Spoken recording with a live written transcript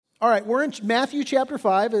All right, we're in Matthew chapter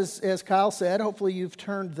 5, as Kyle said. Hopefully you've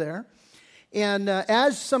turned there. And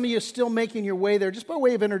as some of you are still making your way there, just by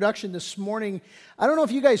way of introduction this morning, I don't know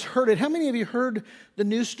if you guys heard it. How many of you heard the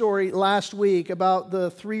news story last week about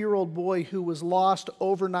the 3-year-old boy who was lost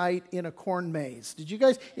overnight in a corn maze? Did you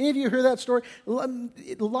guys, any of you hear that story? A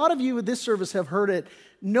lot of you at this service have heard it.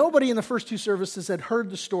 Nobody in the first two services had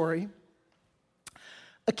heard the story.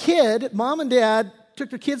 A kid, mom and dad,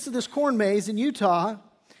 took their kids to this corn maze in Utah,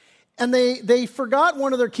 and they forgot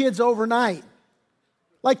one of their kids overnight.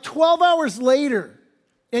 Like 12 hours later.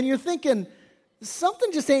 And you're thinking,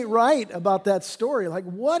 something just ain't right about that story. Like,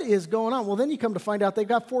 what is going on? Well, then you come to find out they've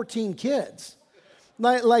got 14 kids.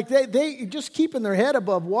 Like they just keeping their head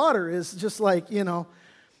above water is just like,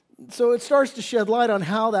 so it starts to shed light on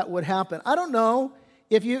how that would happen. I don't know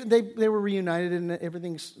if they were reunited and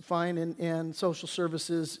everything's fine and social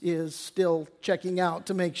services is still checking out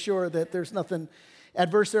to make sure that there's nothing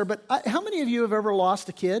adverse there. But how many of you have ever lost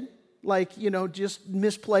a kid? Like, just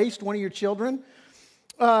misplaced one of your children?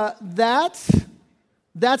 That's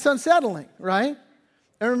unsettling, right?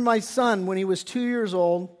 I remember my son, when he was 2 years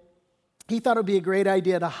old, he thought it would be a great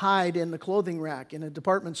idea to hide in the clothing rack in a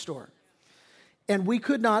department store. And we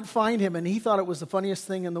could not find him, and he thought it was the funniest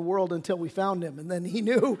thing in the world until we found him. And then he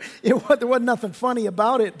knew there wasn't nothing funny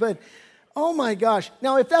about it. But, oh my gosh.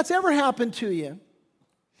 Now, if that's ever happened to you,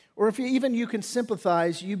 or if you can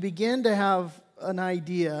sympathize, you begin to have an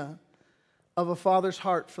idea of a father's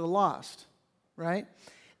heart for the lost, right?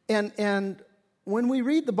 And when we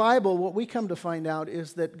read the Bible, what we come to find out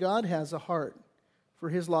is that God has a heart for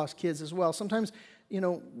his lost kids as well. Sometimes,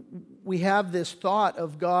 we have this thought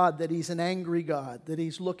of God that he's an angry God, that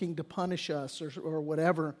he's looking to punish us or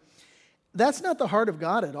whatever. That's not the heart of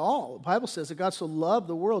God at all. The Bible says that God so loved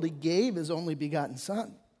the world, he gave his only begotten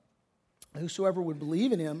Son. Whosoever would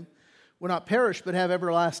believe in him would not perish but have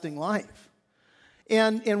everlasting life.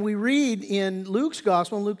 And we read in Luke's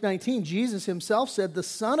gospel, in Luke 19, Jesus himself said, the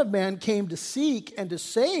Son of Man came to seek and to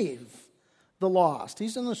save the lost.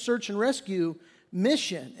 He's on the search and rescue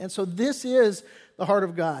mission. And so this is the heart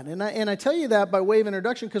of God. And I tell you that by way of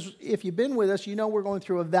introduction because if you've been with us, we're going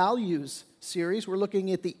through a values series. We're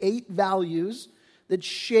looking at the 8 values that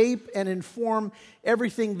shape and inform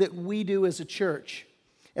everything that we do as a church,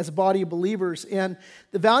 as a body of believers. And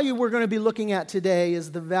the value we're going to be looking at today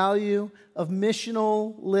is the value of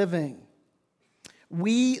missional living.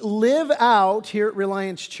 We live out here at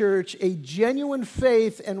Reliance Church a genuine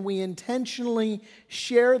faith, and we intentionally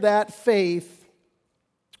share that faith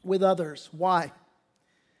with others. Why?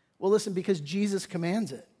 Well, listen, because Jesus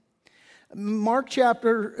commands it. Mark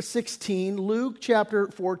chapter 16, Luke chapter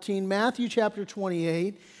 14, Matthew chapter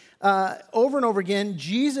 28, over and over again,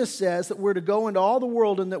 Jesus says that we're to go into all the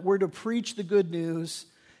world and that we're to preach the good news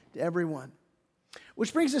to everyone.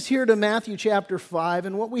 Which brings us here to Matthew chapter 5.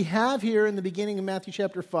 And what we have here in the beginning of Matthew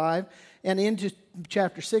chapter 5 and into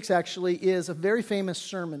chapter 6 actually is a very famous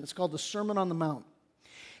sermon. It's called the Sermon on the Mount.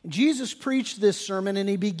 Jesus preached this sermon, and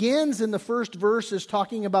he begins in the first verses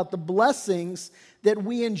talking about the blessings that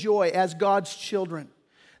we enjoy as God's children.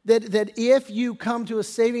 That if you come to a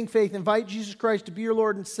saving faith, invite Jesus Christ to be your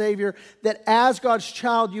Lord and Savior, that as God's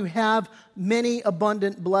child you have many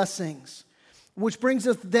abundant blessings. Which brings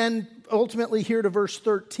us then ultimately here to verse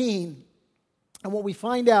 13. And what we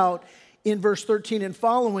find out in verse 13 and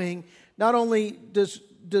following, not only does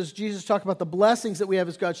Jesus talk about the blessings that we have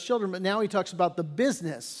as God's children, but now he talks about the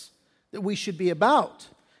business that we should be about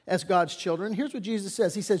as God's children. Here's what Jesus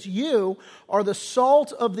says. He says, you are the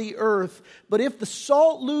salt of the earth, but if the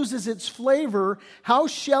salt loses its flavor, how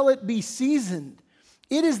shall it be seasoned?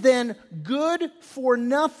 It is then good for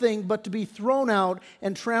nothing but to be thrown out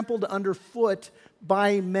and trampled underfoot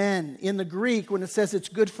by men. In the Greek, when it says it's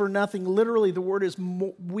good for nothing, literally the word is,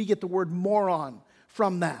 we get the word moron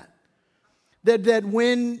from that. That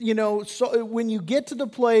when, when you get to the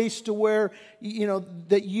place to where,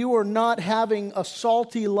 that you are not having a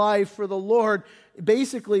salty life for the Lord,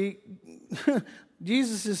 basically,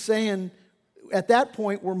 Jesus is saying, at that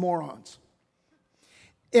point, we're morons.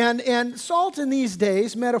 And salt in these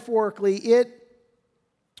days, metaphorically, it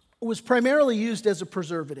was primarily used as a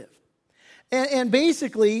preservative. And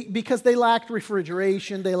basically, because they lacked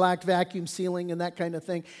refrigeration, they lacked vacuum sealing and that kind of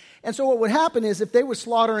thing. And so what would happen is if they would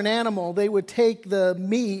slaughter an animal, they would take the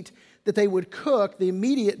meat that they would cook, the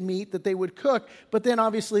immediate meat that they would cook, but then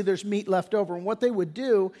obviously there's meat left over. And what they would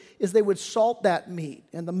do is they would salt that meat.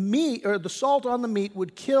 And the meat, or the salt on the meat,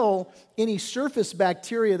 would kill any surface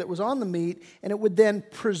bacteria that was on the meat, and it would then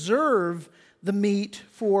preserve the meat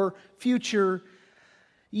for future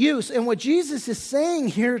use. And what Jesus is saying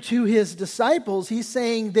here to his disciples, he's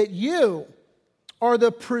saying that you are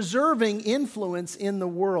the preserving influence in the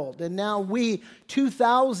world. And now we,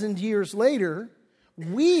 2,000 years later,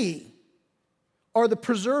 we are the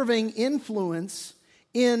preserving influence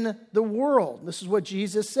in the world. This is what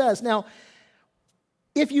Jesus says. Now,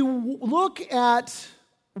 if you look at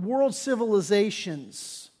world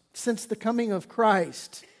civilizations since the coming of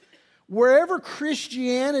Christ, wherever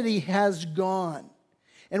Christianity has gone,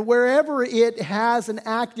 and wherever it has an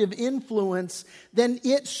active influence, then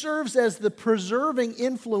it serves as the preserving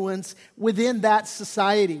influence within that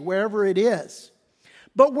society, wherever it is.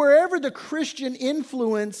 But wherever the Christian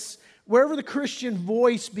influence, wherever the Christian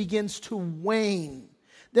voice begins to wane,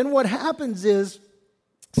 then what happens is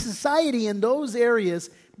society in those areas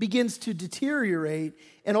begins to deteriorate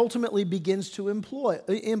and ultimately begins to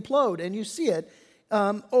implode. And you see it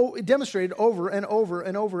demonstrated over and over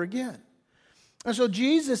and over again. And so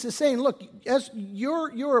Jesus is saying, look, as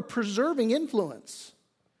you're a preserving influence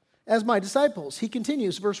as my disciples. He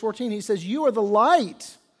continues, verse 14, he says, you are the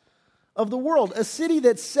light of the world. A city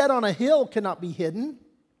that's set on a hill cannot be hidden,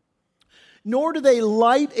 nor do they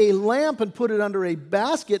light a lamp and put it under a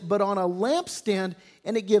basket, but on a lampstand,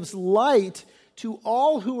 and it gives light to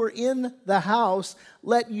all who are in the house.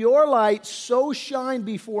 Let your light so shine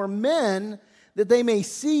before men that they may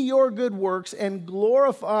see your good works and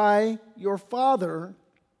glorify your Father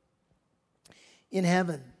in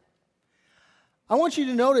heaven. I want you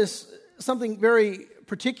to notice something very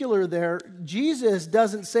particular there. Jesus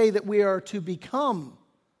doesn't say that we are to become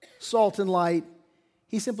salt and light.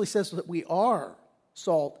 He simply says that we are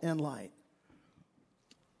salt and light.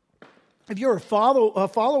 If you're a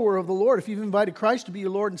follower of the Lord, if you've invited Christ to be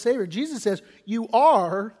your Lord and Savior, Jesus says you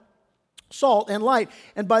are salt and light.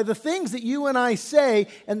 And by the things that you and I say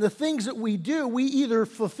and the things that we do, we either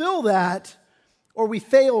fulfill that or we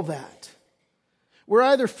fail that. We're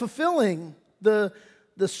either fulfilling the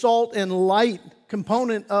salt and light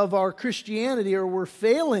component of our Christianity, or we're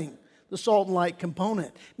failing the salt and light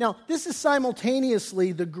component. Now, this is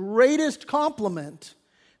simultaneously the greatest compliment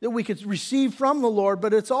that we could receive from the Lord,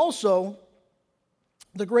 but it's also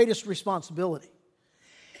the greatest responsibility.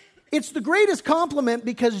 It's the greatest compliment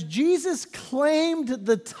because Jesus claimed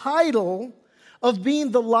the title of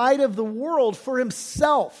being the light of the world for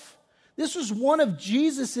himself. This was one of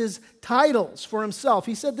Jesus' titles for himself.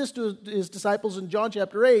 He said this to his disciples in John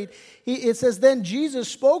chapter 8. It says, then Jesus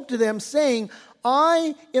spoke to them saying,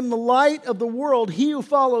 I am the light of the world. He who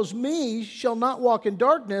follows me shall not walk in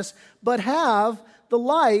darkness, but have the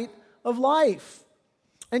light of life.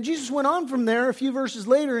 And Jesus went on from there a few verses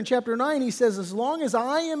later in chapter 9. He says, as long as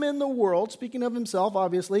I am in the world, speaking of himself,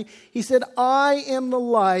 obviously, he said, I am the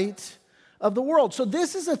light of the world. So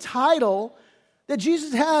this is a title that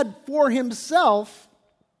Jesus had for himself.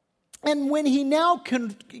 And when he now,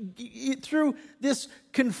 through this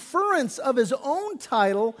conference of his own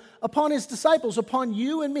title upon his disciples, upon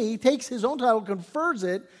you and me, he takes his own title, confers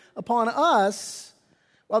it upon us,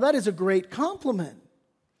 well, that is a great compliment.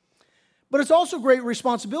 But it's also great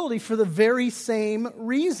responsibility for the very same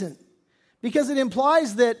reason. Because it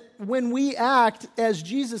implies that when we act as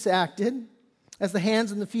Jesus acted, as the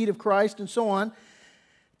hands and the feet of Christ and so on,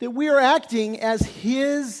 that we are acting as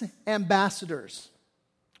his ambassadors.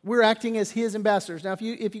 We're acting as his ambassadors. Now, if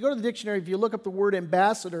you go to the dictionary, if you look up the word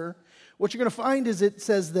ambassador, what you're going to find is it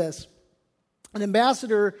says this. An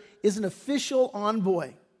ambassador is an official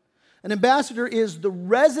envoy. An ambassador is the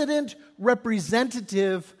resident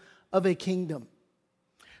representative of a kingdom.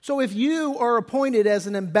 So if you are appointed as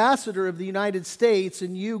an ambassador of the United States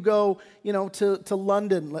and you go, to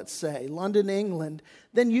London, let's say, London, England,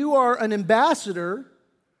 then you are an ambassador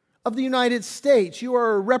of the United States. You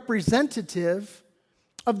are a representative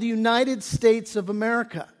of the United States of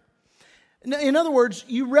America. In other words,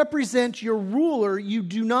 you represent your ruler. You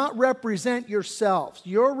do not represent yourselves.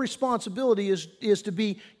 Your responsibility is to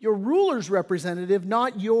be your ruler's representative,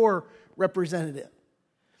 not your representative.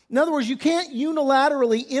 In other words, you can't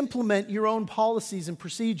unilaterally implement your own policies and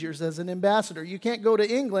procedures as an ambassador. You can't go to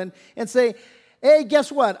England and say, hey,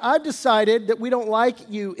 guess what? I've decided that we don't like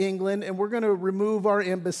you, England, and we're going to remove our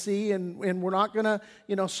embassy, and we're not going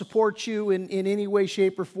to, support you in any way,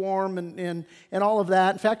 shape, or form, and all of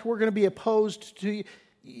that. In fact, we're going to be opposed to you.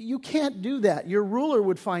 You can't do that. Your ruler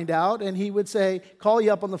would find out, and he would say, call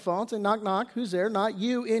you up on the phone, say, knock, knock, who's there? Not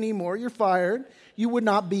you anymore. You're fired. You would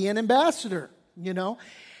not be an ambassador,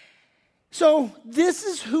 So this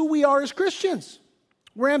is who we are as Christians.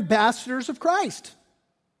 We're ambassadors of Christ.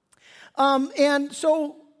 And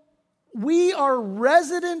so we are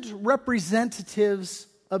resident representatives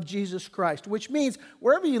of Jesus Christ, which means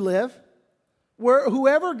wherever you live,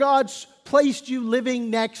 whoever God's placed you living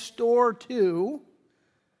next door to,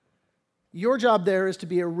 Your job there is to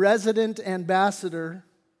be a resident ambassador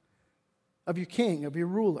of your king, of your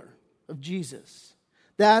ruler, of Jesus.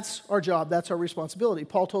 That's our job. That's our responsibility.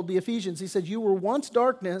 Paul told the Ephesians, he said, you were once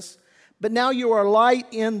darkness, but now you are light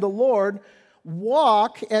in the Lord.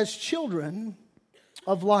 Walk as children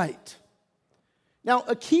of light. Now,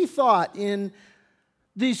 a key thought in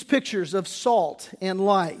these pictures of salt and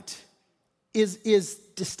light is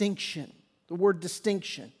distinction, the word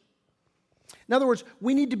distinction. In other words,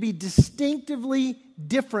 we need to be distinctively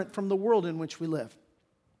different from the world in which we live.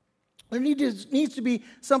 There needs to be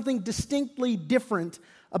something distinctly different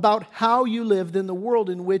about how you live than the world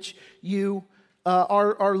in which you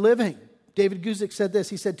are living. David Guzik said this.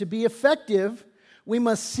 He said, to be effective, we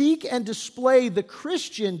must seek and display the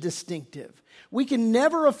Christian distinctive. We can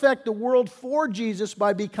never affect the world for Jesus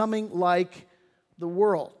by becoming like the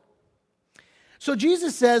world. So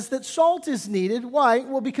Jesus says that salt is needed. Why?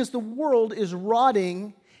 Well, because the world is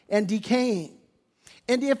rotting and decaying.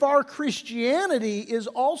 And if our Christianity is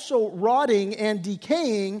also rotting and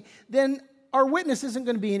decaying, then our witness isn't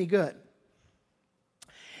going to be any good.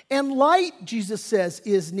 And light, Jesus says,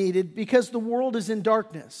 is needed because the world is in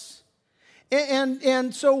darkness.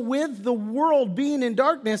 And so with the world being in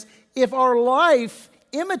darkness, if our life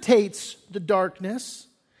imitates the darkness,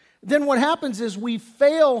 then what happens is we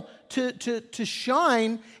fail to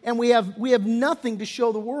shine, and we have nothing to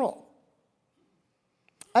show the world.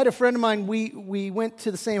 I had a friend of mine, we went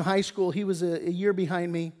to the same high school. He was a year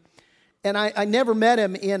behind me, and I never met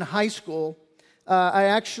him in high school. I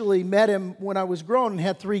actually met him when I was grown and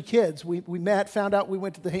had 3 kids. We met, found out we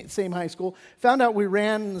went to the same high school, found out we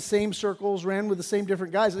ran in the same circles, ran with the same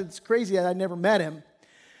different guys. It's crazy that I never met him.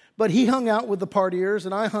 But he hung out with the partiers,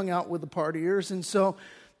 and I hung out with the partiers. And so,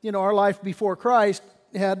 our life before Christ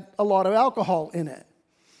had a lot of alcohol in it.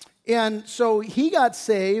 And so he got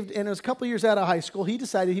saved, and it was a couple years out of high school. He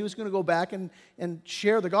decided he was going to go back and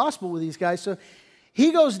share the gospel with these guys. So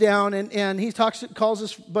he goes down, and he calls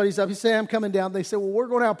his buddies up. He says, I'm coming down. They say, well, we're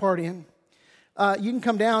going out partying. You can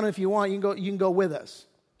come down if you want. You can go with us.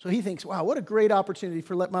 So he thinks, wow, what a great opportunity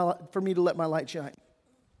for me to let my light shine.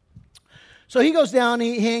 So he goes down,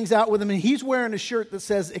 he hangs out with them, and he's wearing a shirt that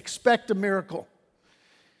says, expect a miracle.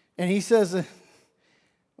 And he says,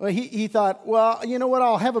 well, he thought, well, you know what,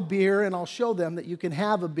 I'll have a beer, and I'll show them that you can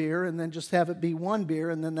have a beer, and then just have it be 1 beer,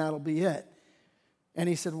 and then that'll be it. And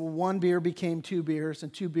he said, well, 1 beer became 2 beers,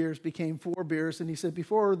 and 2 beers became 4 beers. And he said,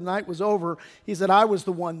 before the night was over, he said, I was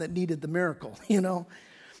the one that needed the miracle,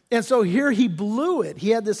 And so here he blew it. He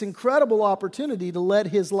had this incredible opportunity to let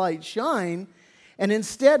his light shine. And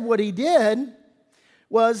instead what he did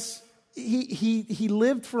was he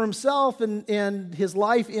lived for himself, and his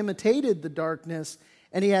life imitated the darkness.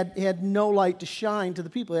 And he had no light to shine to the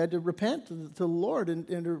people. He had to repent to the Lord and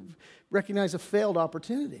to recognize a failed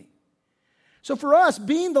opportunity. So for us,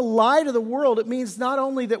 being the light of the world, it means not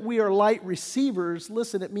only that we are light receivers,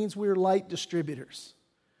 listen, it means we are light distributors,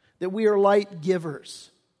 that we are light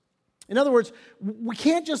givers. In other words, we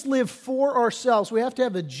can't just live for ourselves. We have to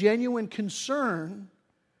have a genuine concern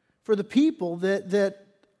for the people that the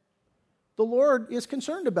Lord is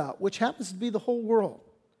concerned about, which happens to be the whole world.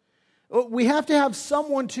 We have to have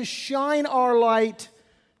someone to shine our light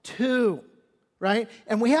to, right?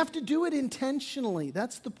 And we have to do it intentionally.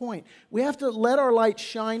 That's the point. We have to let our light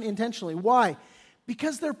shine intentionally. Why?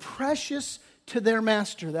 Because they're precious to their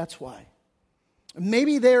master. That's why.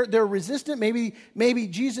 Maybe they're resistant. Maybe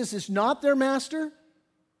Jesus is not their master,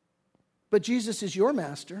 but Jesus is your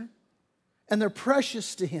master, and they're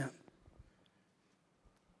precious to him.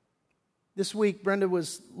 This week, Brenda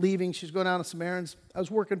was leaving. She was going out on some errands. I was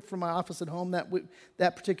working from my office at home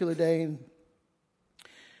that particular day, and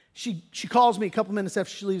she calls me a couple minutes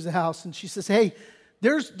after she leaves the house, and she says, hey,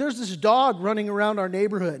 there's this dog running around our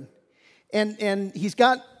neighborhood, and he's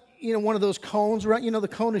got one of those cones, right? The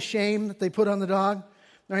cone of shame that they put on the dog.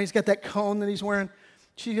 Right? He's got that cone that he's wearing.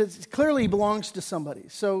 She goes, clearly he belongs to somebody.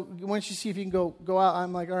 So why don't you see if you can go out?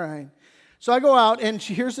 I'm like, all right. So I go out, and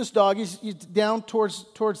she hears this dog. He's down towards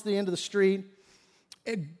the end of the street.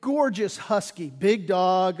 A gorgeous husky, big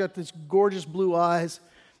dog, got this gorgeous blue eyes,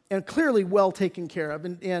 and clearly well taken care of,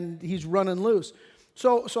 and he's running loose.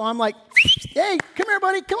 So I'm like, hey, come here,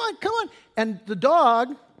 buddy, come on. And the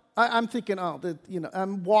dog, I'm thinking,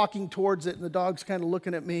 I'm walking towards it, and the dog's kind of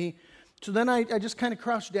looking at me. So then I just kind of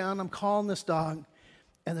crouch down. I'm calling this dog,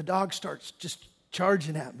 and the dog starts just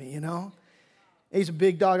charging at me, He's a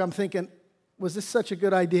big dog. I'm thinking, was this such a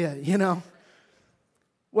good idea,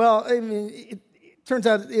 Well, I mean, it turns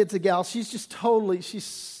out it's a gal.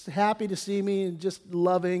 She's happy to see me and just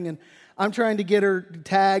loving, and I'm trying to get her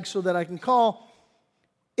tagged so that I can call.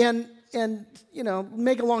 And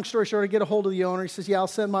make a long story short, I get a hold of the owner. He says, yeah, I'll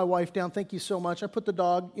send my wife down. Thank you so much. I put the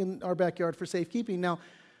dog in our backyard for safekeeping. Now,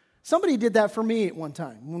 somebody did that for me at one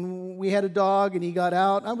time. When we had a dog and he got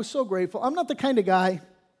out, I was so grateful. I'm not the kind of guy,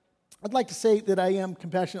 I'd like to say that I am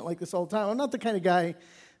compassionate like this all the time. I'm not the kind of guy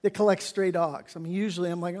that collects stray dogs. I mean, usually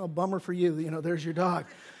I'm like, oh, bummer for you. There's your dog.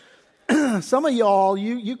 Some of y'all,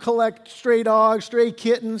 you collect stray dogs, stray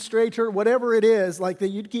kittens, stray turtle, whatever it is, like that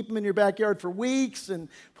you'd keep them in your backyard for weeks and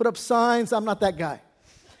put up signs. I'm not that guy.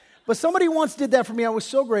 But somebody once did that for me. I was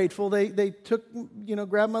so grateful. They took,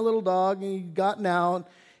 grabbed my little dog and he gotten out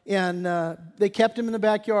and they kept him in the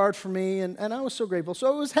backyard for me and I was so grateful. So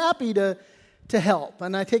I was happy to help.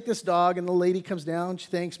 And I take this dog and the lady comes down, she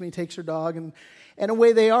thanks me, takes her dog and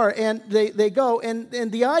away they are. And they go.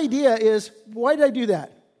 And the idea is, why did I do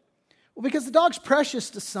that? Well, because the dog's precious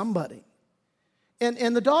to somebody.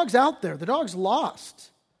 And the dog's out there. The dog's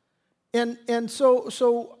lost. And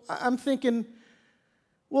so I'm thinking,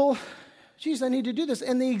 well, geez, I need to do this.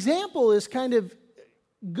 And the example is kind of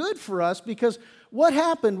good for us because what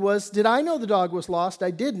happened was, did I know the dog was lost?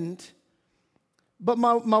 I didn't. But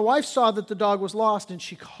my wife saw that the dog was lost and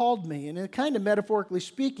she called me. And kind of metaphorically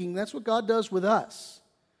speaking, that's what God does with us.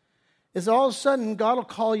 Is all of a sudden, God will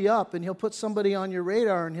call you up and he'll put somebody on your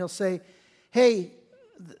radar and he'll say, hey,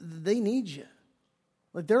 they need you.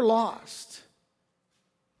 Like they're lost.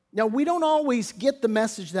 Now, we don't always get the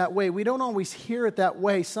message that way. We don't always hear it that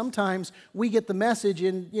way. Sometimes we get the message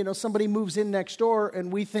and, somebody moves in next door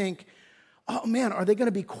and we think, oh man, are they going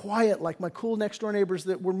to be quiet like my cool next door neighbors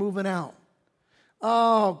that were moving out?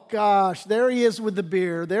 Oh gosh, there he is with the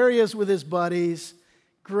beer. There he is with his buddies.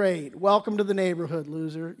 Great. Welcome to the neighborhood,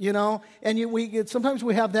 loser. And sometimes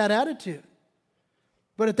we have that attitude.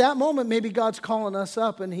 But at that moment, maybe God's calling us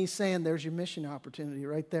up and he's saying, there's your mission opportunity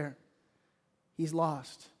right there. He's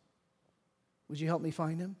lost. Would you help me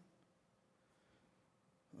find him?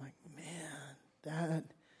 Like, man, that.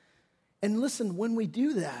 And listen, when we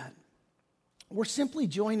do that, we're simply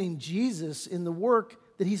joining Jesus in the work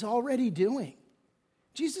that he's already doing.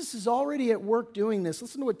 Jesus is already at work doing this.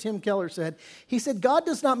 Listen to what Tim Keller said. He said, God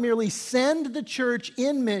does not merely send the church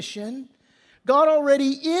in mission. God already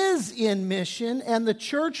is in mission, and the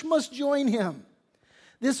church must join him.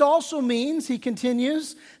 This also means, he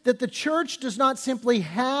continues, that the church does not simply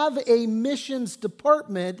have a missions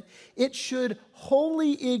department. It should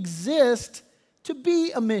wholly exist to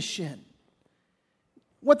be a mission.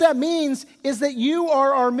 What that means is that you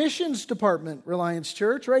are our missions department, Reliance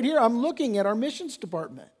Church. Right here, I'm looking at our missions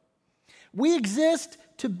department. We exist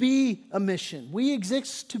to be a mission. We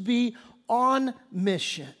exist to be on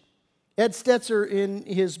mission. Ed Stetzer, in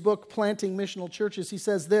his book, Planting Missional Churches, he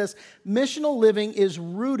says this: missional living is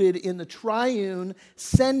rooted in the triune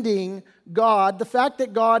sending God. The fact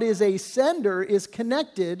that God is a sender is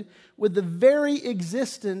connected with the very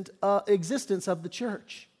existence of the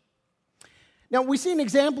church. Now, we see an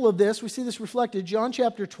example of this. We see this reflected. John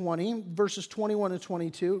chapter 20, verses 21 and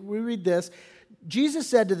 22. We read this. Jesus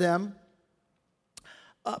said to them,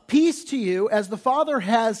 peace to you, as the Father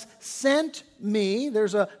has sent me.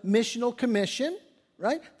 There's a missional commission,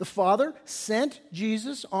 right? The Father sent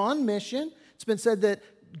Jesus on mission. It's been said that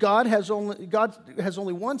God has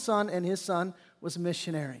only one Son, and his Son was a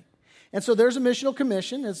missionary. And so there's a missional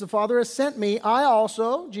commission. As the Father has sent me, I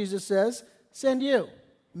also, Jesus says, send you.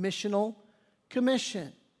 Missional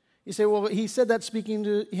commission. You say, well, he said that speaking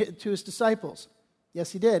to his disciples. Yes,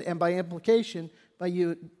 he did. And by implication, to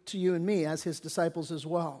you and me as his disciples as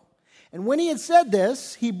well. And when he had said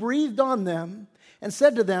this, he breathed on them and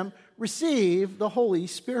said to them, receive the Holy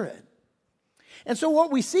Spirit. And so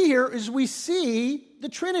what we see here is we see the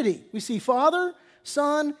Trinity. We see Father,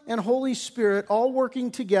 Son, and Holy Spirit all working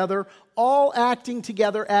together, all acting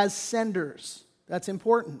together as senders. That's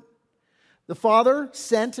important. The Father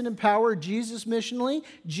sent and empowered Jesus missionally.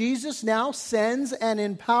 Jesus now sends and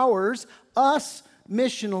empowers us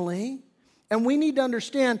missionally. And we need to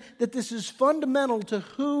understand that this is fundamental to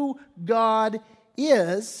who God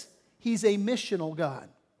is. He's a missional God.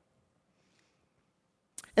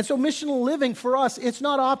 And so missional living for us, it's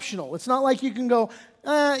not optional. It's not like you can go,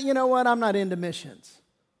 you know what, I'm not into missions.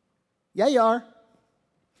 Yeah, you are.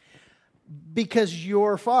 Because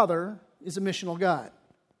your Father is a missional God.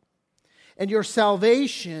 And your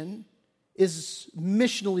salvation is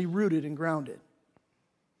missionally rooted and grounded.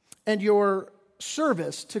 And your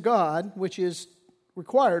service to God, which is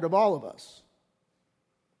required of all of us.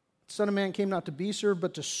 The Son of Man came not to be served,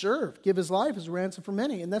 but to serve, give his life as a ransom for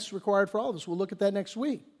many. And that's required for all of us. We'll look at that next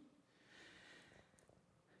week.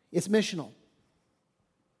 It's missional.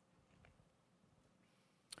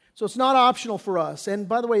 So it's not optional for us. And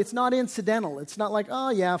by the way, it's not incidental. It's not like,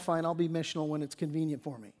 oh yeah, fine, I'll be missional when it's convenient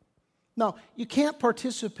for me. No, you can't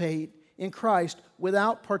participate in Christ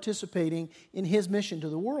without participating in His mission to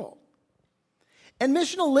the world. And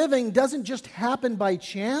missional living doesn't just happen by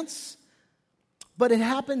chance, but it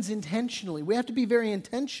happens intentionally. We have to be very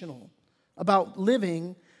intentional about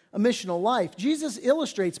living a missional life. Jesus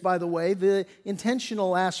illustrates, by the way, the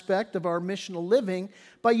intentional aspect of our missional living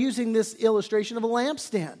by using this illustration of a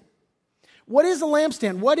lampstand. What is a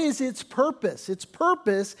lampstand? What is its purpose? Its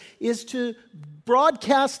purpose is to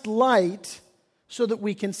broadcast light so that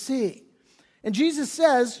we can see. And Jesus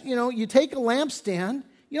says, you take a lampstand,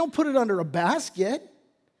 you don't put it under a basket,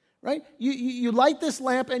 right? You light this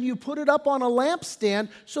lamp and you put it up on a lampstand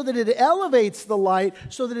so that it elevates the light,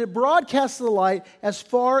 so that it broadcasts the light as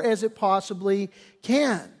far as it possibly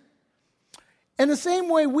can. And the same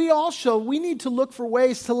way, we need to look for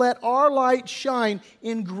ways to let our light shine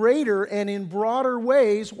in greater and in broader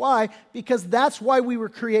ways. Why? Because that's why we were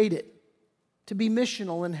created, to be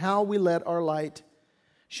missional in how we let our light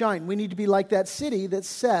shine. We need to be like that city that's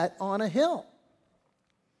set on a hill.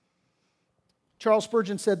 Charles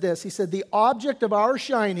Spurgeon said this. He said, "The object of our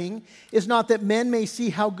shining is not that men may see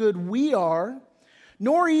how good we are,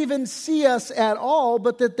 nor even see us at all,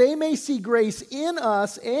 but that they may see grace in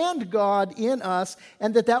us and God in us,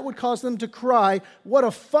 and that would cause them to cry, 'What a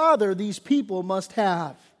Father these people must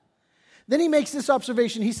have.'" Then he makes this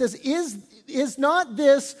observation. He says, is not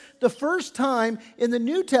this the first time in the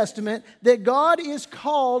New Testament that God is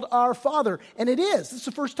called our Father? And it is. This is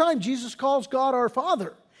the first time Jesus calls God our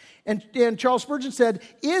Father. And Charles Spurgeon said,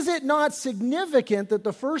 is it not significant that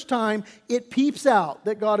the first time it peeps out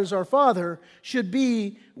that God is our Father should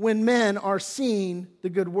be when men are seeing the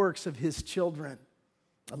good works of His children?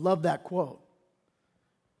 I love that quote.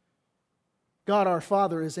 God our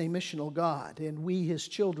Father is a missional God, and we, His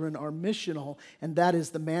children, are missional, and that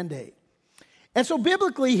is the mandate. And so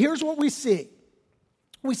biblically, here's what we see.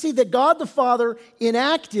 We see that God the Father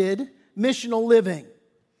enacted missional living.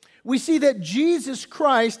 We see that Jesus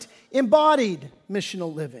Christ embodied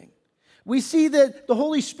missional living. We see that the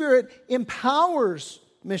Holy Spirit empowers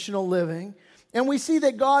missional living. And we see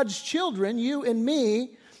that God's children, you and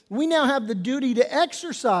me, we now have the duty to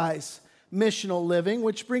exercise missional living,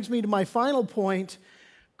 which brings me to my final point.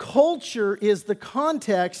 Culture is the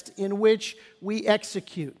context in which we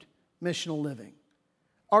execute missional living.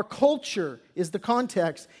 Our culture is the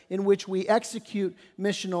context in which we execute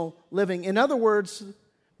missional living. In other words,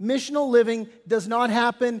 missional living does not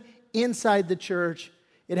happen inside the church.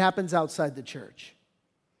 It happens outside the church.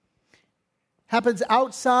 Happens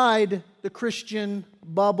outside the Christian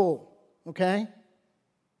bubble, okay?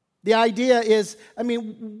 The idea is,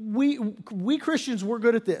 we Christians, we're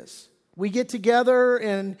good at this. We get together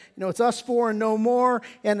and it's us four and no more,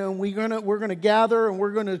 and we're gonna gather and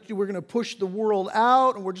we're gonna push the world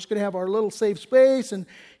out, and we're just gonna have our little safe space, and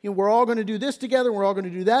we're all gonna do this together, and we're all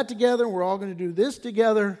gonna do that together, and we're all gonna do this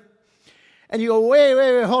together. And you go,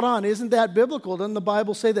 wait, hold on, isn't that biblical? Doesn't the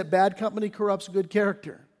Bible say that bad company corrupts good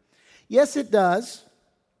character? Yes, it does,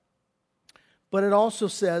 but it also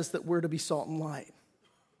says that we're to be salt and light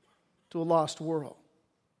to a lost world.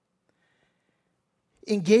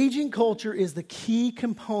 Engaging culture is the key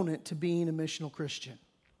component to being a missional Christian.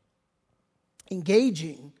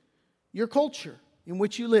 Engaging your culture in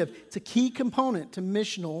which you live. It's a key component to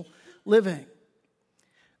missional living.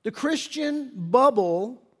 The Christian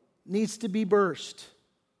bubble needs to be burst.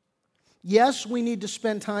 Yes, we need to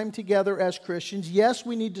spend time together as Christians. Yes,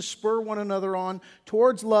 we need to spur one another on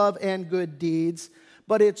towards love and good deeds.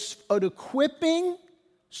 But it's an equipping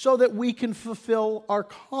so that we can fulfill our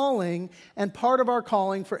calling. And part of our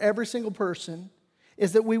calling for every single person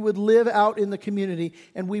is that we would live out in the community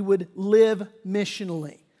and we would live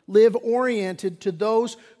missionally, live oriented to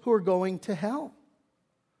those who are going to hell.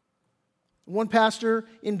 One pastor,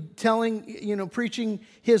 in preaching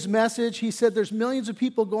his message, he said there's millions of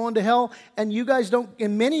people going to hell, and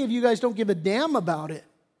many of you guys don't give a damn about it.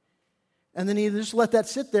 And then he just let that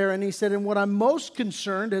sit there, and he said, and what I'm most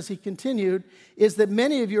concerned, as he continued, is that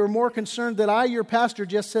many of you are more concerned that I, your pastor,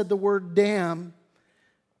 just said the word damn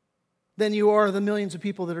than you are the millions of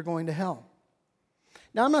people that are going to hell.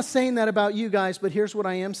 Now, I'm not saying that about you guys, but here's what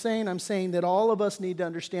I am saying. I'm saying that all of us need to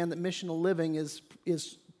understand that missional living is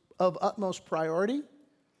of utmost priority,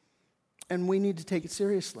 and we need to take it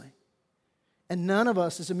seriously. And none of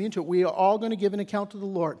us is immune to it. We are all going to give an account to the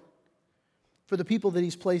Lord for the people that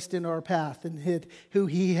He's placed in our path and who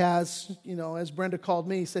He has, as Brenda called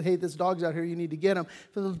me, said, hey, this dog's out here, you need to get him.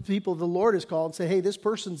 For the people the Lord has called, say, hey, this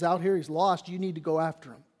person's out here, he's lost, you need to go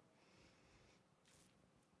after him.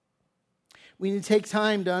 We need to take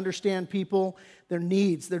time to understand people, their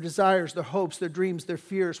needs, their desires, their hopes, their dreams, their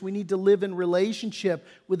fears. We need to live in relationship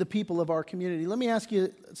with the people of our community. Let me ask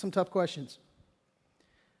you some tough questions.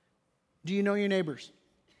 Do you know your neighbors?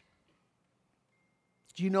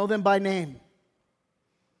 Do you know them by name?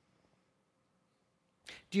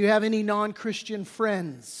 Do you have any non-Christian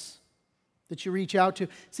friends that you reach out to?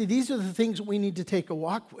 See, these are the things we need to take a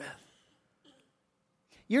walk with.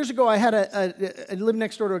 Years ago, I lived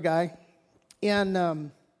next door to a guy,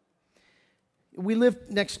 and we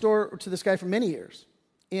lived next door to this guy for many years.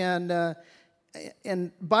 And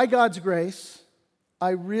by God's grace,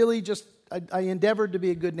 I really I endeavored to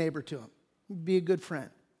be a good neighbor to him, be a good friend.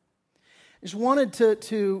 I just wanted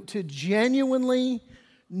to genuinely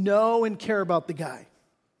know and care about the guy.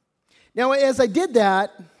 Now, as I did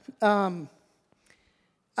that,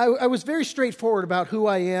 I was very straightforward about who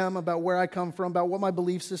I am, about where I come from, about what my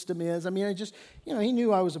belief system is. I mean, he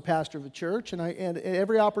knew I was a pastor of a church, and at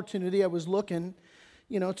every opportunity I was looking,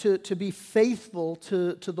 to be faithful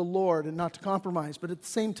to the Lord and not to compromise. But at the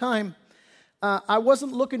same time, I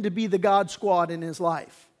wasn't looking to be the God squad in his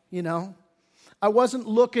life, I wasn't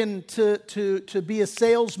looking to be a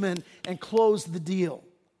salesman and close the deal.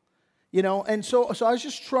 And so I was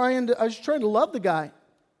just trying to love the guy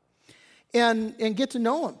and get to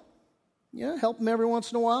know him. Help him every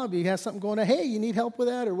once in a while. If he has something going on, hey, you need help with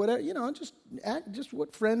that or whatever, just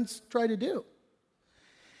what friends try to do.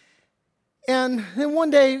 And then one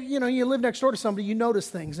day, you live next door to somebody, you notice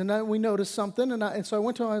things. And we noticed something, and so I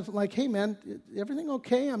went to him, I was like, hey man, everything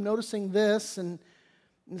okay? I'm noticing this. And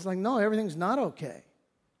he's like, no, everything's not okay.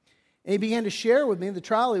 And he began to share with me the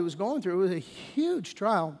trial he was going through. It was a huge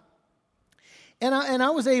trial. And I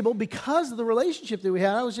was able, because of the relationship that we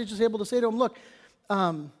had, I was just able to say to him, look,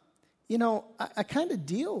 I kind of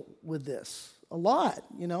deal with this a lot,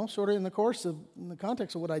 sort of in the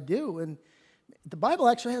context of what I do. And the Bible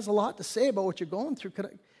actually has a lot to say about what you're going through. Could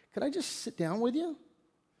I just sit down with you?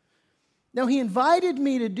 Now, he invited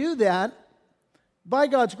me to do that by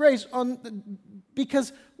God's grace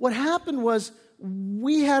because what happened was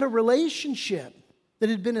we had a relationship that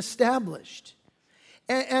had been established.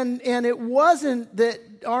 And it wasn't that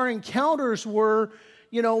our encounters were,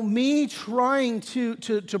 me trying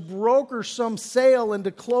to broker some sale and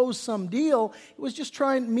to close some deal. It was just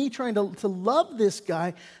me trying to love this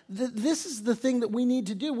guy. This is the thing that we need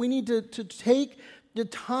to do. We need to take the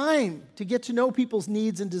time to get to know people's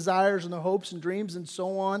needs and desires and their hopes and dreams and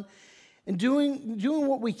so on, and doing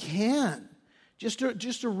what we can just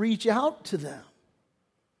to reach out to them.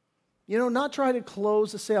 Not try to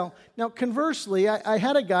close a sale. Now, conversely, I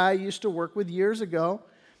had a guy I used to work with years ago,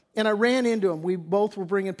 and I ran into him. We both were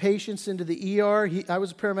bringing patients into the ER. I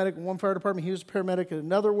was a paramedic in one fire department. He was a paramedic in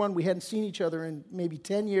another one. We hadn't seen each other in maybe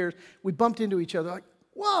 10 years. We bumped into each other like,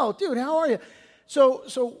 whoa, dude, how are you?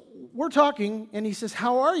 So we're talking, and he says,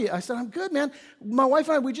 how are you? I said, I'm good, man. My wife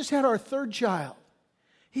and I, we just had our third child.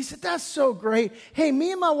 He said, that's so great. Hey,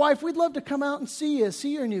 me and my wife, we'd love to come out and see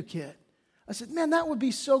your new kid. I said, man, that would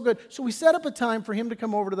be so good. So we set up a time for him to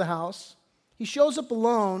come over to the house. He shows up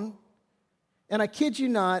alone, and I kid you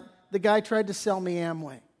not, the guy tried to sell me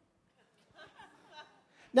Amway.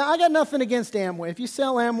 Now, I got nothing against Amway. If you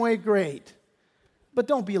sell Amway, great. But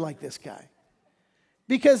don't be like this guy.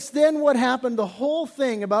 Because then what happened, the whole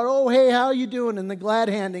thing about, oh, hey, how are you doing? And the glad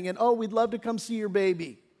handing, and oh, we'd love to come see your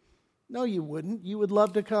baby. No, you wouldn't. You would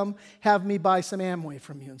love to come have me buy some Amway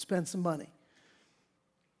from you and spend some money.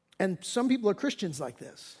 And some people are Christians like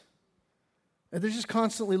this. And they're just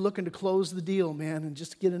constantly looking to close the deal, man, and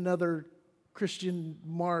just get another Christian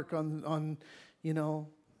mark on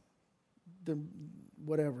the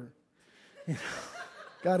whatever.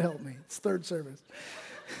 God help me. It's third service.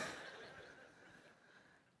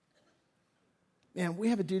 Man, we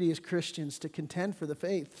have a duty as Christians to contend for the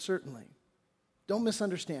faith, certainly. Don't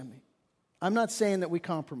misunderstand me. I'm not saying that we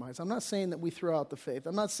compromise. I'm not saying that we throw out the faith.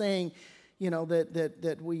 I'm not saying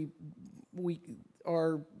that we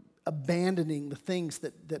are abandoning the things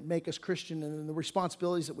that make us Christian and the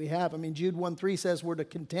responsibilities that we have. I mean, Jude 1:3 says we're to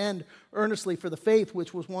contend earnestly for the faith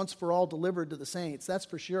which was once for all delivered to the saints. That's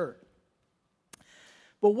for sure.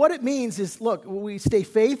 But what it means is, look, we stay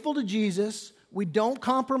faithful to Jesus. We don't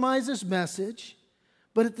compromise his message.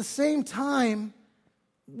 But at the same time,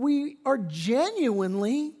 we are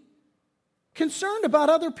genuinely concerned about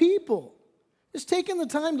other people. Just taking the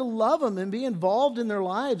time to love them and be involved in their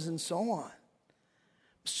lives and so on.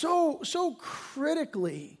 So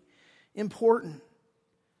critically important.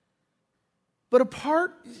 But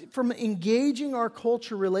apart from engaging our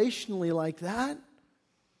culture relationally like that,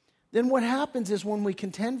 then what happens is when we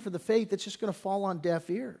contend for the faith, it's just going to fall on deaf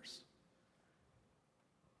ears.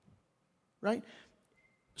 right?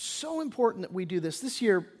 So important that we do this. This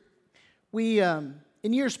year, in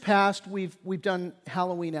years past, we've done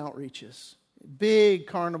Halloween outreaches, big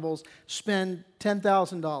carnivals, spend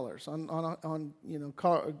 $10,000 on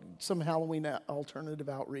some Halloween alternative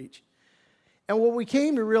outreach. And what we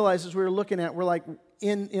came to realize as we were looking at, we're like,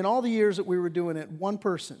 in all the years that we were doing it, one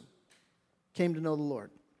person came to know the Lord.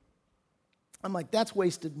 I'm like, that's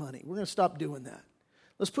wasted money. We're going to stop doing that.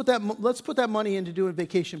 Let's put that money into doing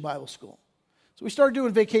Vacation Bible School. So we started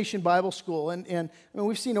doing Vacation Bible School, and I mean,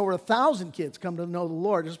 we've seen over 1,000 kids come to know the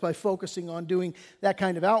Lord just by focusing on doing that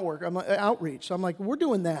kind of outreach. So I'm like, we're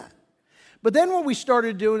doing that. But then what we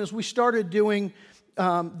started doing is we started doing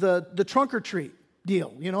the trunk or treat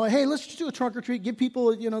deal. Hey, let's just do a trunk or treat. Give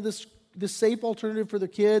people, this safe alternative for their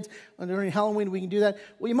kids. And during Halloween, we can do that.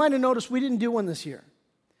 Well, you might have noticed we didn't do one this year.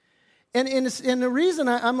 And the reason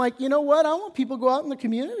I'm like, you know what? I want people to go out in the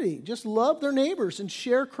community, just love their neighbors and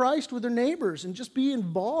share Christ with their neighbors and just be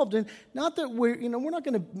involved. And not that we're not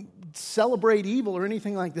going to celebrate evil or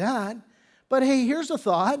anything like that. But hey, here's a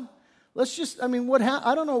thought. Let's just, I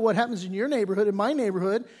don't know what happens in your neighborhood. In my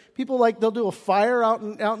neighborhood, people they'll do a fire out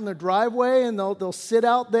in their driveway, and they'll sit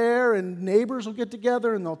out there, and neighbors will get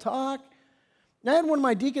together and they'll talk. And I had one of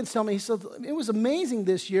my deacons tell me, he said, it was amazing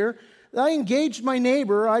this year. I engaged my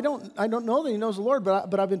neighbor. I don't know that he knows the Lord,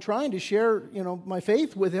 but I've been trying to share, my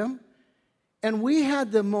faith with him. And we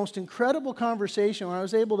had the most incredible conversation where I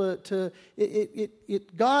was able to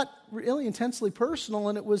it got really intensely personal,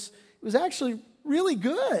 and it was actually really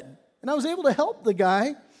good. And I was able to help the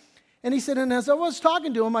guy. And he said, and as I was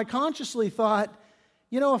talking to him, I consciously thought,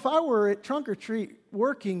 if I were at trunk or treat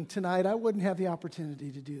working tonight, I wouldn't have the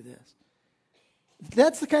opportunity to do this.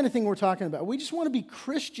 That's the kind of thing we're talking about. We just want to be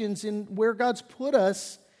Christians in where God's put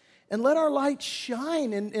us and let our light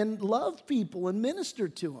shine and love people and minister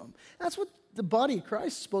to them. That's what the body of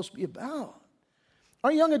Christ is supposed to be about.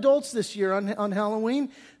 Our young adults this year on Halloween,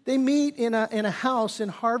 they meet in a house in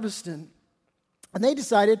Harveston. And they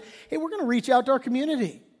decided, hey, we're going to reach out to our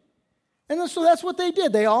community. And so that's what they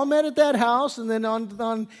did. They all met at that house, and then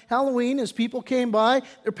on Halloween, as people came by,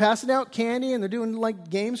 they're passing out candy, and they're doing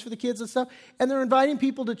games for the kids and stuff, and they're inviting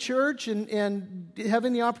people to church and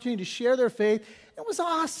having the opportunity to share their faith. It was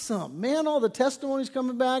awesome. Man, all the testimonies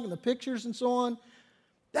coming back and the pictures and so on.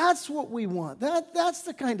 That's what we want. That's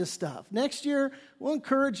the kind of stuff. Next year, we'll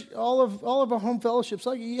encourage all of our home fellowships.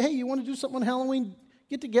 Hey, you want to do something on Halloween?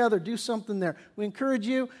 Get together, do something there. We encourage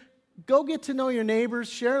you, go get to know your neighbors,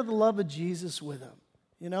 share the love of Jesus with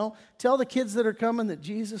them. Tell the kids that are coming that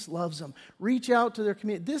Jesus loves them. Reach out to their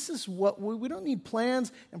community. This is what we don't need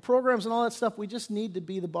plans and programs and all that stuff. We just need to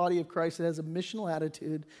be the body of Christ that has a missional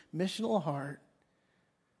attitude, missional heart.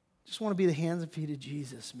 Just want to be the hands and feet of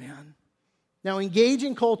Jesus, man. Now,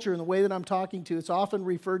 engaging culture in the way that I'm talking to, it's often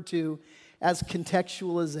referred to as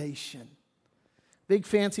contextualization. Big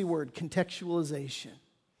fancy word, contextualization.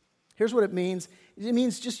 Here's what it means. It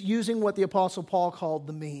means just using what the Apostle Paul called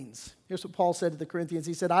the means. Here's what Paul said to the Corinthians.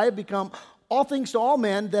 He said, I have become all things to all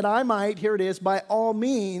men that I might, here it is, by all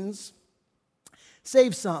means,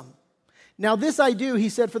 save some. Now this I do, he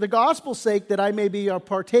said, for the gospel's sake, that I may be a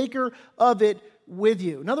partaker of it with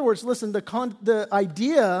you. In other words, listen, the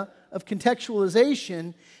idea of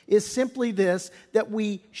contextualization is simply this, that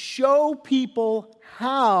we show people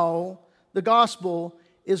how the gospel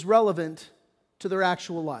is relevant to their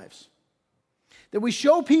actual lives. That we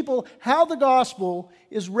show people how the gospel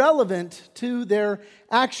is relevant to their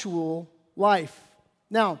actual life.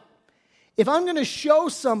 Now, if I'm going to show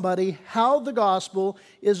somebody how the gospel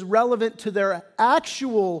is relevant to their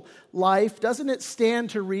actual life, doesn't it stand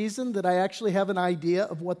to reason that I actually have an idea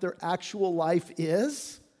of what their actual life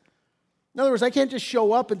is? In other words, I can't just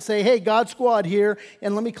show up and say, hey, God Squad here,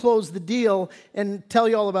 and let me close the deal and tell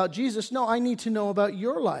you all about Jesus. No, I need to know about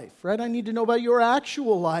your life, right? I need to know about your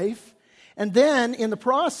actual life. And then in the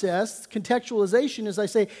process, contextualization is I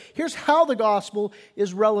say, here's how the gospel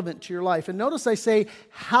is relevant to your life. And notice I say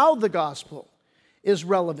how the gospel is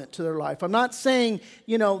relevant to their life. I'm not saying,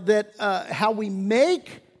 that how we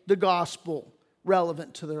make the gospel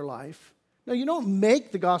relevant to their life. No, you don't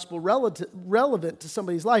make the gospel relevant to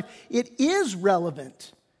somebody's life. It is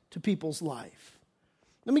relevant to people's life.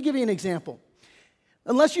 Let me give you an example.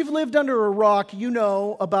 Unless you've lived under a rock, you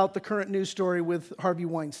know about the current news story with Harvey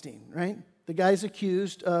Weinstein, right? The guy's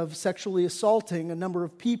accused of sexually assaulting a number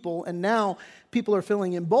of people, and now people are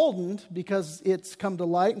feeling emboldened because it's come to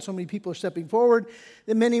light and so many people are stepping forward,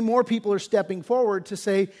 that many more people are stepping forward to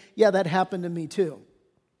say, yeah, that happened to me too.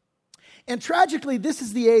 And tragically, this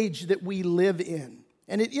is the age that we live in.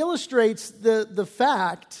 And it illustrates the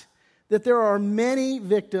fact that there are many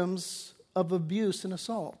victims of abuse and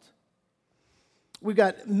assault. We've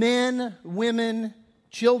got men, women,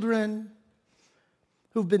 children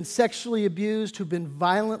who've been sexually abused, who've been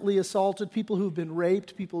violently assaulted, people who've been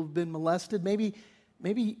raped, people who've been molested. Maybe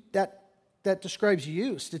that describes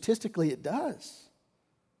you. Statistically, it does.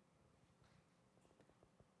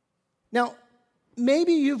 Now,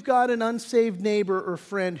 maybe you've got an unsaved neighbor or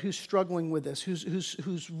friend who's struggling with this,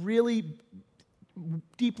 who's really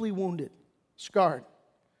deeply wounded, scarred,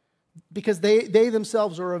 because they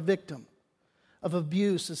themselves are a victim of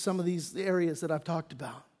abuse in some of these areas that I've talked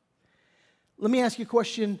about. Let me ask you a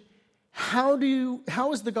question. How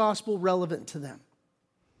is the gospel relevant to them?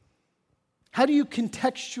 How do you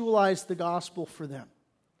contextualize the gospel for them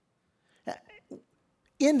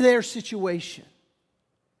in their situation?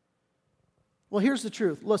 Well, here's the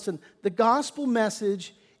truth. Listen, the gospel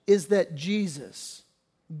message is that Jesus,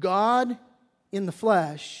 God in the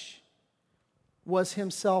flesh, was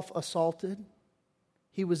himself assaulted,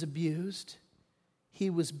 he was abused, he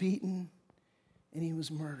was beaten, and he was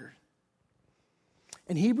murdered.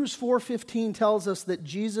 And Hebrews 4:15 tells us that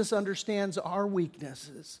Jesus understands our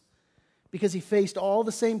weaknesses because he faced all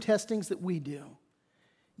the same testings that we do,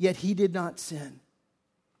 yet he did not sin.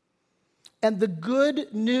 And the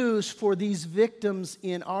good news for these victims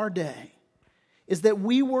in our day is that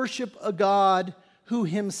we worship a God who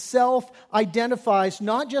himself identifies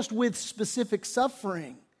not just with specific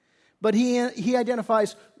suffering, but he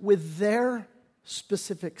identifies with their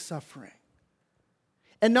specific suffering.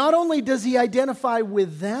 And not only does he identify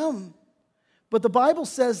with them, but the Bible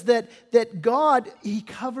says that God, he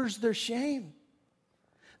covers their shame.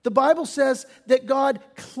 The Bible says that God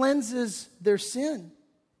cleanses their sin,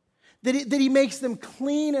 that he makes them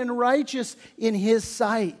clean and righteous in his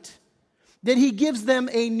sight, that he gives them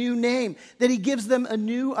a new name, that he gives them a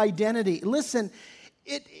new identity. Listen,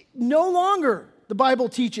 no longer, the Bible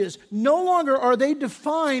teaches, no longer are they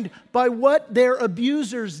defined by what their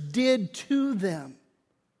abusers did to them.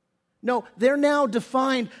 No, they're now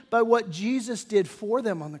defined by what Jesus did for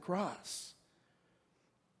them on the cross.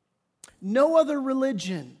 No other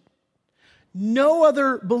religion, no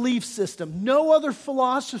other belief system, no other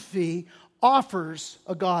philosophy offers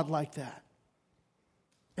a God like that.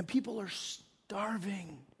 And people are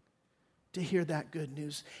starving to hear that good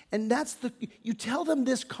news. And you tell them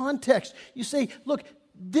this context. You say, look,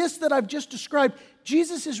 this that I've just described,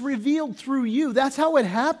 Jesus is revealed through you. That's how it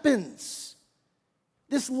happens.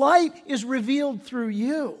 This light is revealed through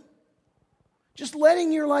you. Just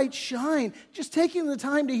letting your light shine. Just taking the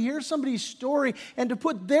time to hear somebody's story and to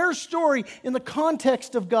put their story in the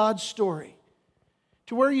context of God's story.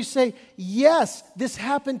 To where you say, yes, this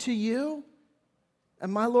happened to you.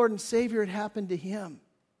 And my Lord and Savior, it happened to him.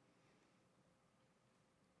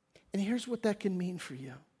 And here's what that can mean for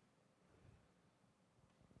you.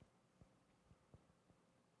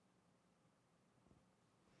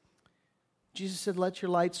 Jesus said, let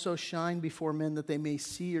your light so shine before men that they may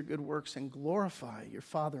see your good works and glorify your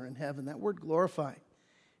Father in heaven. That word glorify,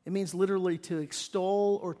 it means literally to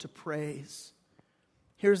extol or to praise.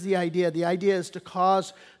 Here's the idea. The idea is to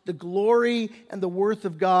cause the glory and the worth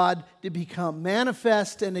of God to become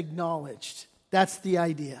manifest and acknowledged. That's the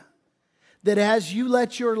idea. That as you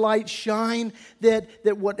let your light shine, that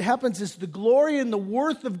what happens is the glory and the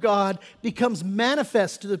worth of God becomes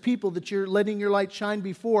manifest to the people that you're letting your light shine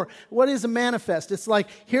before. What is a manifest? It's like,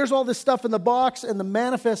 here's all this stuff in the box, and the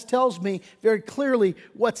manifest tells me very clearly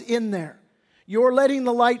what's in there. Your letting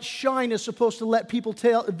the light shine is supposed to let people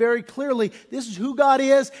tell very clearly, this is who God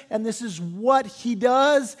is, and this is what he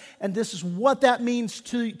does, and this is what that means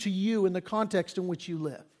to you in the context in which you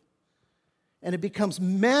live. And it becomes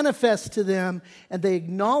manifest to them, and they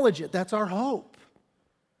acknowledge it. That's our hope.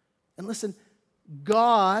 And listen,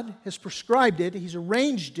 God has prescribed it. He's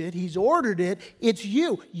arranged it. He's ordered it. It's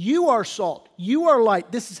you. You are salt. You are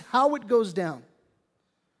light. This is how it goes down.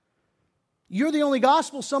 You're the only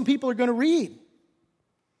gospel some people are going to read.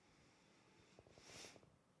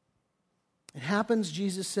 It happens,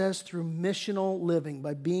 Jesus says, through missional living,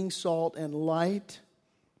 by being salt and light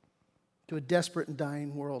to a desperate and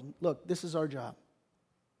dying world. Look, this is our job.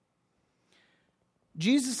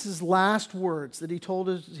 Jesus' last words that he told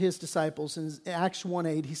his disciples in Acts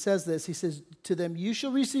 1:8, he says this, he says to them, you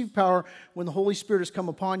shall receive power when the Holy Spirit has come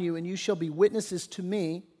upon you, and you shall be witnesses to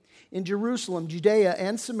me in Jerusalem, Judea,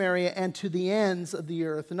 and Samaria, and to the ends of the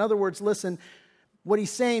earth. In other words, listen, what he's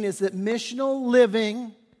saying is that missional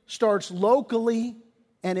living starts locally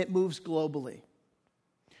and it moves globally.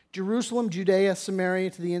 Jerusalem, Judea, Samaria,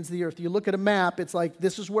 to the ends of the earth. You look at a map, it's like,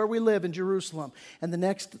 this is where we live in Jerusalem. And the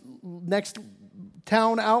next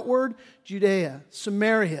town outward, Judea,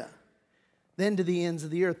 Samaria, then to the ends of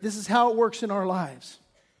the earth. This is how it works in our lives.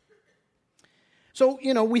 So,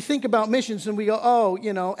 we think about missions and we go,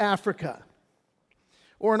 oh, Africa.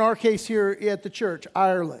 Or in our case here at the church,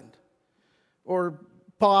 Ireland. Or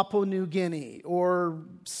Papua New Guinea. Or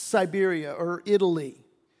Siberia. Or Italy.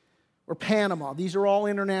 Or Panama. These are all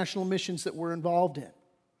international missions that we're involved in.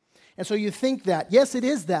 And so you think that. Yes, it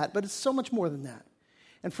is that, but it's so much more than that.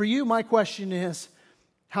 And for you, my question is,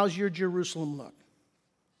 how's your Jerusalem look?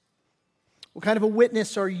 What kind of a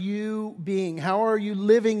witness are you being? How are you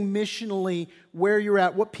living missionally where you're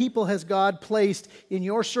at? What people has God placed in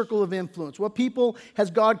your circle of influence? What people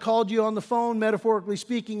has God called you on the phone, metaphorically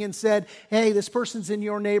speaking, and said, hey, this person's in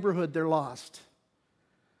your neighborhood, they're lost?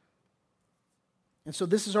 And so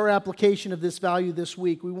this is our application of this value this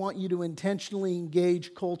week. We want you to intentionally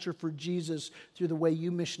engage culture for Jesus through the way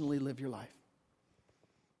you missionally live your life.